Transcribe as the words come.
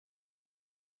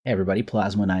Hey everybody,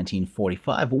 Plasma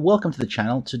 1945. Welcome to the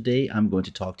channel. Today I'm going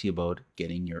to talk to you about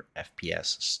getting your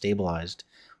FPS stabilized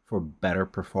for better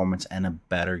performance and a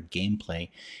better gameplay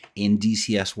in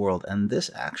DCS World. And this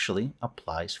actually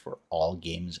applies for all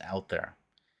games out there.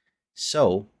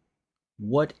 So,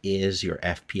 what is your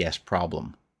FPS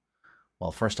problem?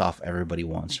 Well, first off, everybody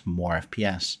wants more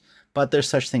FPS, but there's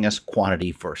such thing as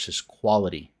quantity versus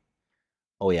quality.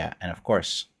 Oh yeah, and of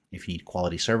course, if you need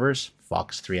quality servers,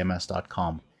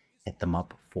 fox3ms.com. Hit them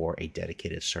up for a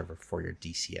dedicated server for your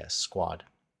DCS squad.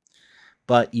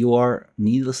 But you are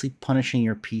needlessly punishing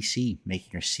your PC,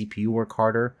 making your CPU work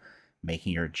harder,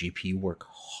 making your GPU work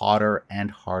hotter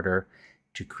and harder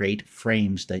to create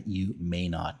frames that you may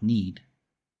not need,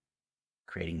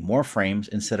 creating more frames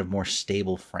instead of more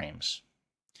stable frames.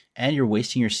 And you're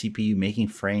wasting your CPU making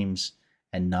frames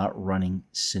and not running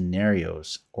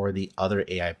scenarios or the other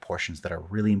AI portions that are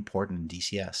really important in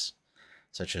DCS,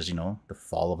 such as, the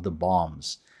fall of the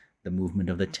bombs, the movement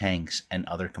of the tanks, and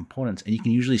other components. And you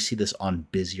can usually see this on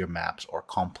busier maps or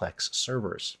complex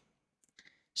servers.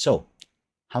 So,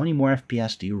 how many more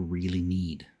FPS do you really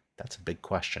need? That's a big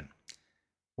question.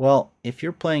 Well, if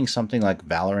you're playing something like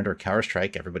Valorant or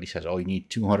Counterstrike, everybody says, oh, you need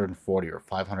 240 or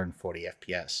 540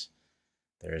 FPS.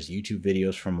 There's YouTube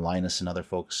videos from Linus and other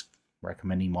folks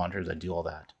recommending monitors that do all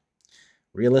that.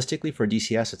 Realistically, for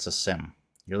DCS, it's a sim.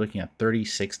 You're looking at 30,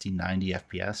 60, 90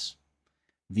 FPS.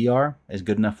 VR is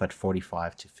good enough at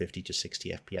 45 to 50 to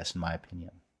 60 FPS in my opinion.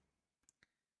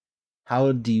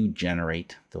 How do you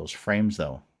generate those frames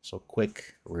though? So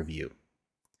quick review.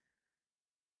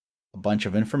 A bunch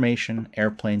of information,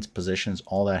 airplanes, positions,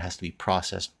 all that has to be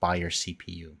processed by your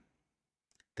CPU.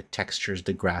 The textures,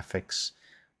 the graphics,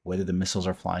 whether the missiles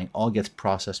are flying, all gets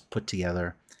processed, put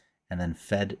together, and then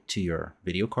fed to your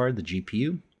video card, the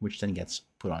GPU, which then gets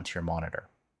put onto your monitor.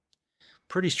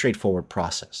 Pretty straightforward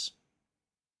process.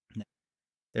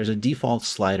 There's a default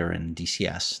slider in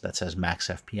DCS that says max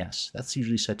FPS. That's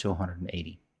usually set to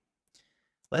 180.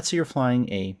 Let's say you're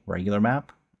flying a regular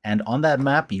map, and on that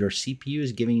map, your CPU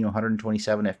is giving you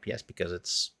 127 FPS because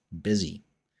it's busy.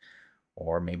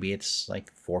 Or maybe it's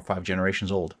like 4 or 5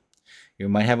 generations old. You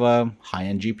might have a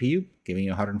high-end GPU giving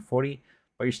you 140,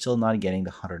 but you're still not getting the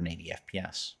 180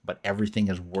 FPS. But everything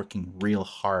is working real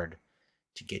hard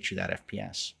to get you that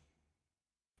FPS.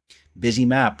 Busy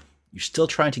map, you're still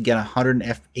trying to get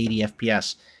 180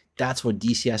 FPS. That's what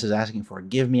DCS is asking for.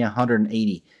 Give me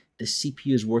 180. The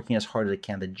CPU is working as hard as it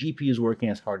can. The GPU is working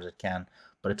as hard as it can.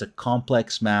 But it's a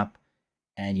complex map,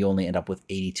 and you only end up with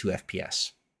 82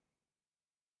 FPS.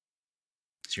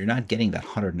 So you're not getting that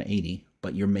 180,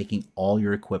 but you're making all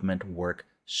your equipment work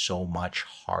so much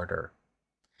harder,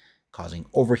 causing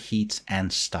overheats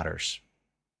and stutters.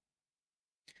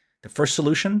 The first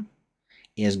solution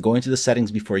is going to the settings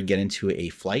before you get into a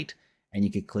flight, and you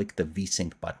can click the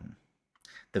VSYNC button.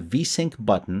 The VSYNC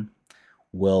button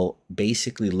will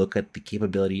basically look at the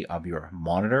capability of your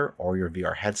monitor or your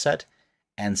VR headset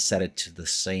and set it to the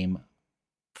same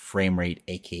frame rate,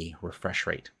 aka refresh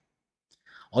rate.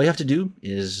 All you have to do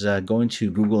is go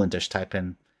into Google and just type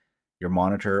in your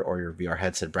monitor or your VR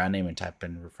headset brand name and type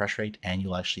in refresh rate, and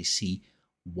you'll actually see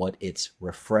what its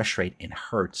refresh rate in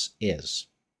hertz is.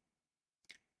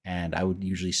 And I would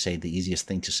usually say the easiest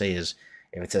thing to say is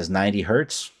if it says 90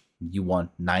 hertz, you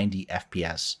want 90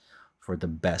 FPS for the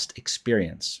best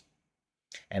experience.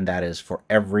 And that is for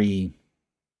every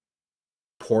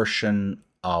portion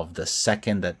of the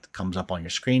second that comes up on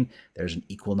your screen, there's an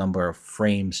equal number of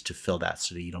frames to fill that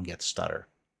so that you don't get stutter.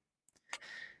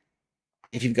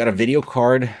 If you've got a video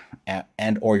card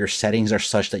and or your settings are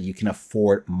such that you can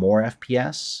afford more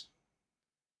FPS,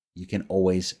 you can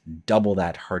always double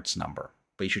that hertz number.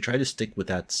 But you should try to stick with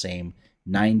that same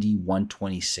 90,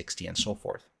 120, 60, and so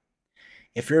forth.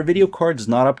 If your video card is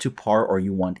not up to par or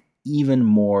you want even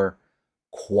more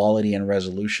quality and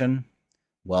resolution,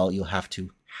 well, you'll have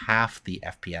to half the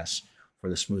FPS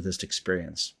for the smoothest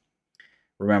experience.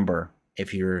 Remember,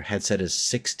 if your headset is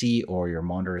 60 or your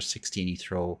monitor is 60 and you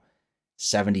throw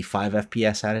 75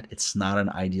 FPS at it, it's not an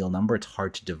ideal number. It's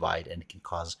hard to divide and it can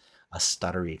cause a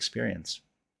stuttery experience.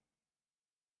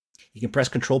 You can press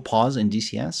Control Pause in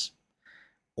DCS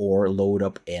or load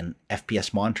up an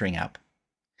FPS monitoring app.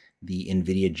 The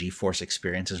NVIDIA GeForce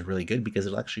experience is really good because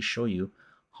it'll actually show you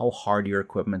how hard your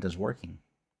equipment is working.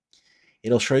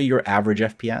 It'll show you your average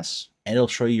FPS, and it'll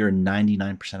show you your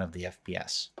 99% of the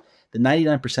FPS. The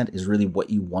 99% is really what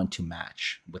you want to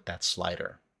match with that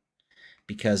slider,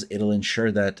 because it'll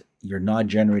ensure that you're not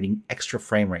generating extra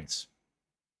frame rates.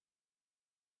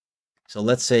 So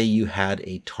let's say you had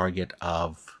a target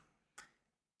of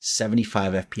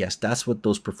 75 FPS. That's what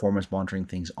those performance monitoring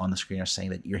things on the screen are saying,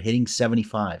 that you're hitting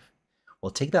 75.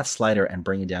 Well, take that slider and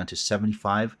bring it down to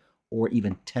 75 or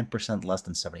even 10% less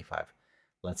than 75.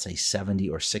 Let's say 70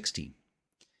 or 60.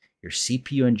 Your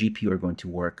CPU and GPU are going to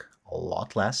work a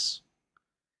lot less,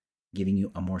 giving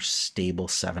you a more stable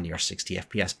 70 or 60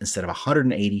 FPS instead of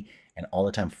 180 and all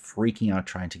the time freaking out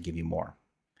trying to give you more.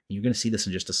 And you're going to see this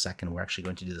in just a second. We're actually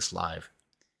going to do this live.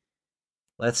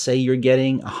 Let's say you're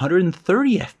getting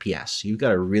 130 FPS. You've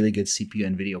got a really good CPU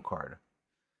and video card.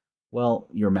 Well,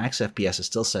 your max FPS is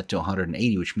still set to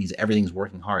 180, which means everything's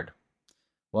working hard.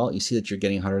 Well, you see that you're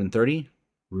getting 130.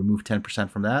 Remove 10%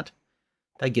 from that.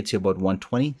 That gets you about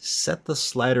 120. Set the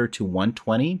slider to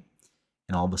 120,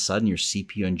 and all of a sudden your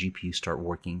CPU and GPU start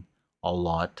working a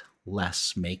lot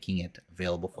less, making it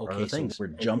available for other things. So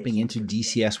we're jumping into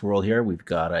DCS World here. We've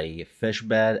got a fish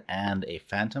bed and a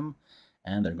phantom,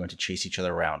 and they're going to chase each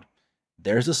other around.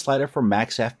 There's a slider for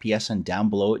max FPS, and down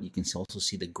below it you can also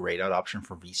see the grayed out option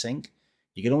for VSYNC.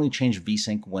 You can only change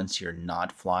VSYNC once you're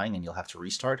not flying and you'll have to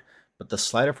restart, but the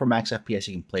slider for max FPS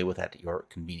you can play with at your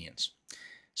convenience.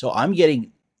 So I'm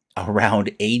getting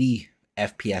around 80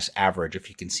 FPS average, if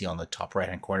you can see on the top right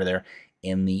hand corner there,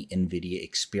 in the NVIDIA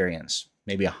experience.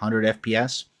 Maybe 100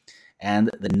 FPS, and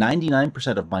the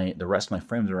 99% of the rest of my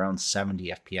frames are around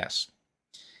 70 FPS.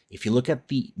 If you look at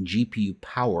the GPU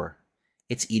power,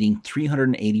 it's eating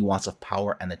 380 watts of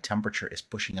power, and the temperature is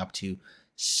pushing up to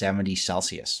 70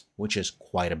 Celsius, which is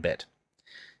quite a bit.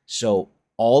 So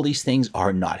all these things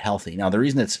are not healthy. Now, the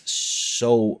reason it's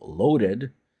so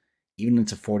loaded, even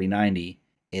into 4090,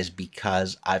 is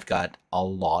because I've got a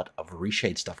lot of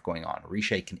Reshade stuff going on.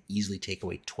 Reshade can easily take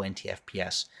away 20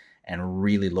 FPS and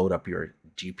really load up your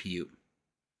GPU.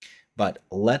 But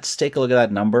let's take a look at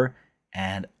that number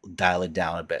and dial it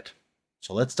down a bit.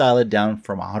 So let's dial it down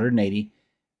from 180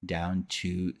 down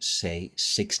to, say,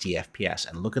 60 FPS,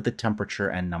 and look at the temperature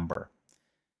and number.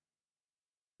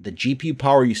 The GPU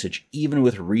power usage, even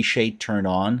with Reshade turned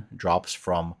on, drops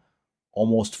from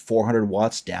almost 400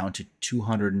 watts down to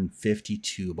 250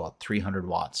 to about 300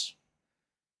 watts.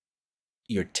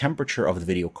 Your temperature of the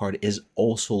video card is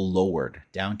also lowered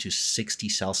down to 60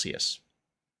 Celsius.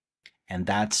 And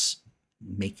that's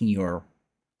making your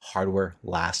hardware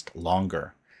last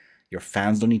longer. Your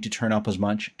fans don't need to turn up as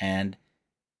much, and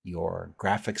your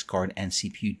graphics card and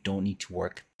CPU don't need to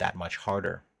work that much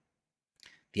harder.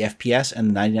 The FPS and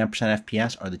the 99%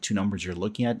 FPS are the two numbers you're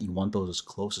looking at. You want those as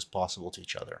close as possible to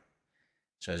each other.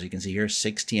 So as you can see here,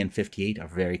 60 and 58 are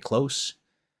very close.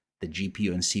 The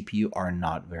GPU and CPU are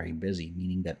not very busy,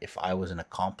 meaning that if I was in a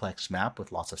complex map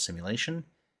with lots of simulation,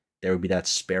 there would be that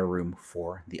spare room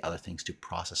for the other things to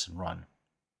process and run.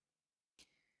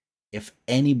 If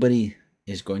anybody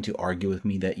is going to argue with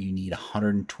me that you need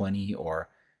 120 or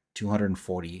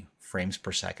 240 frames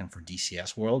per second for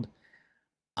DCS World,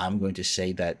 I'm going to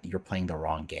say that you're playing the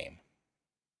wrong game.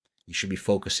 You should be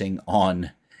focusing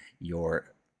on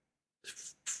your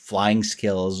flying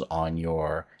skills, on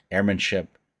your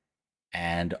airmanship,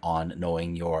 and on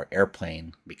knowing your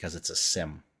airplane, because it's a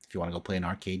sim. If you want to go play an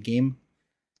arcade game,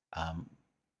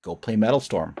 go play Metal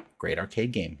Storm. Great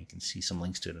arcade game. You can see some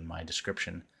links to it in my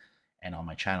description and on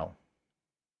my channel.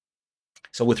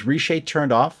 So with Reshade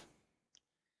turned off,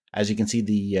 as you can see,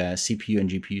 the CPU and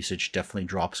GPU usage definitely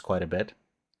drops quite a bit.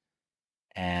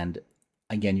 And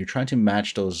again, you're trying to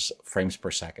match those frames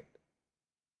per second.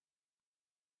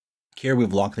 Here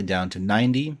we've locked it down to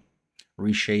 90.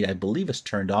 Reshade, I believe, is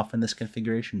turned off in this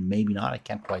configuration. Maybe not, I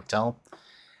can't quite tell.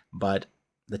 But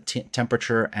the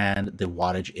temperature and the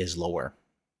wattage is lower.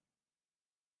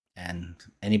 And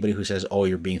anybody who says, oh,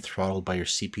 you're being throttled by your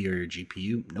CPU or your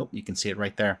GPU, nope, you can see it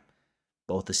right there.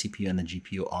 Both the CPU and the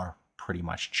GPU are pretty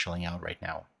much chilling out right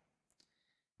now.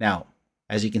 Now,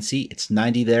 as you can see, it's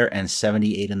 90 there and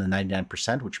 78 in the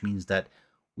 99%, which means that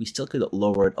we still could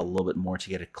lower it a little bit more to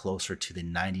get it closer to the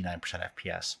 99%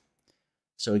 FPS.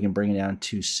 So we can bring it down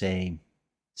to, say,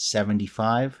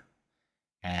 75,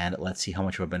 and let's see how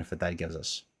much of a benefit that gives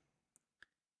us.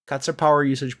 Cuts our power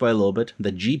usage by a little bit.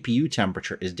 The GPU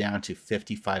temperature is down to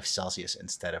 55 Celsius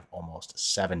instead of almost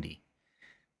 70.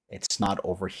 It's not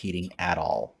overheating at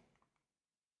all.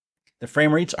 The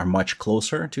frame rates are much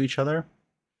closer to each other.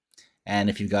 And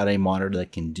if you've got a monitor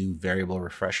that can do variable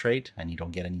refresh rate and you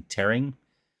don't get any tearing,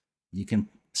 you can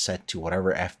set to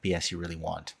whatever FPS you really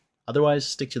want. Otherwise,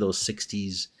 stick to those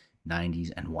 60s,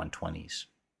 90s, and 120s.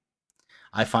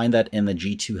 I find that in the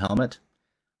G2 helmet,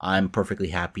 I'm perfectly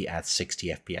happy at 60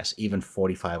 FPS. Even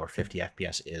 45 or 50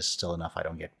 FPS is still enough. I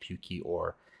don't get pukey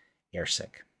or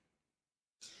airsick.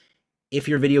 If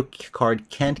your video card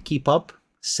can't keep up,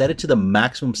 set it to the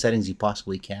maximum settings you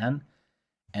possibly can,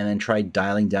 and then try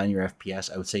dialing down your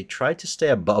FPS. I would say try to stay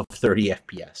above 30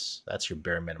 FPS. That's your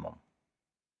bare minimum.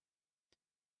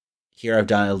 Here I've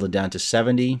dialed it down to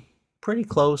 70, pretty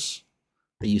close.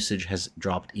 The usage has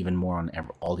dropped even more on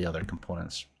all the other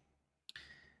components.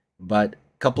 But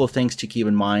a couple of things to keep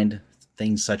in mind,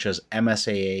 things such as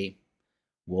MSAA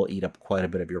will eat up quite a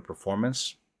bit of your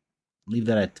performance. Leave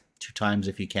that at 2 times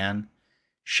if you can.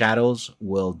 Shadows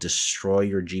will destroy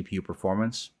your GPU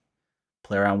performance.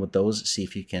 Play around with those, see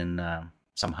if you can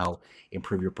somehow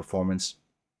improve your performance.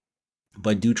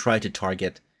 But do try to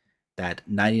target that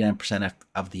 99%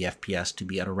 of the FPS to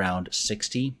be at around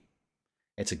 60.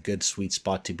 It's a good sweet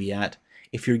spot to be at.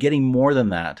 If you're getting more than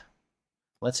that,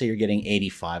 let's say you're getting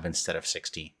 85 instead of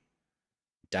 60,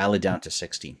 dial it down to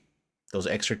 60. Those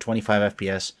extra 25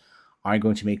 FPS aren't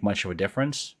going to make much of a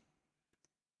difference,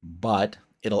 but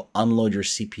it'll unload your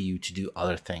CPU to do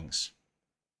other things.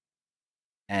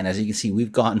 And as you can see,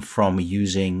 we've gotten from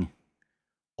using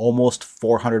almost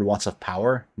 400 watts of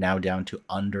power now down to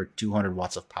under 200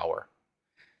 watts of power.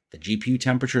 The GPU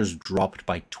temperature has dropped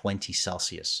by 20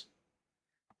 Celsius.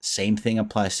 Same thing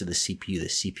applies to the CPU. The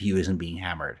CPU isn't being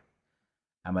hammered.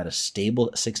 I'm at a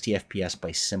stable 60 FPS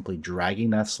by simply dragging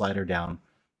that slider down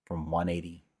from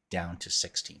 180 down to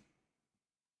 60.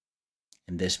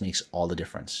 And this makes all the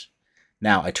difference.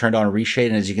 Now, I turned on Reshade,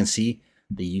 and as you can see,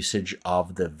 the usage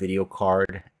of the video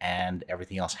card and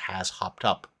everything else has hopped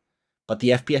up. But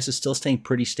the FPS is still staying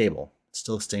pretty stable. It's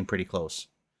still staying pretty close.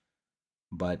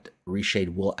 But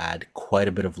Reshade will add quite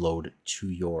a bit of load to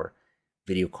your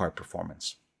video card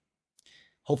performance.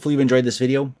 Hopefully you've enjoyed this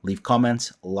video. Leave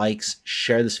comments, likes,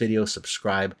 share this video,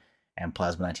 subscribe, and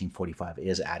Plasma 1945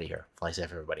 is out of here. Fly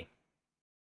safe, everybody.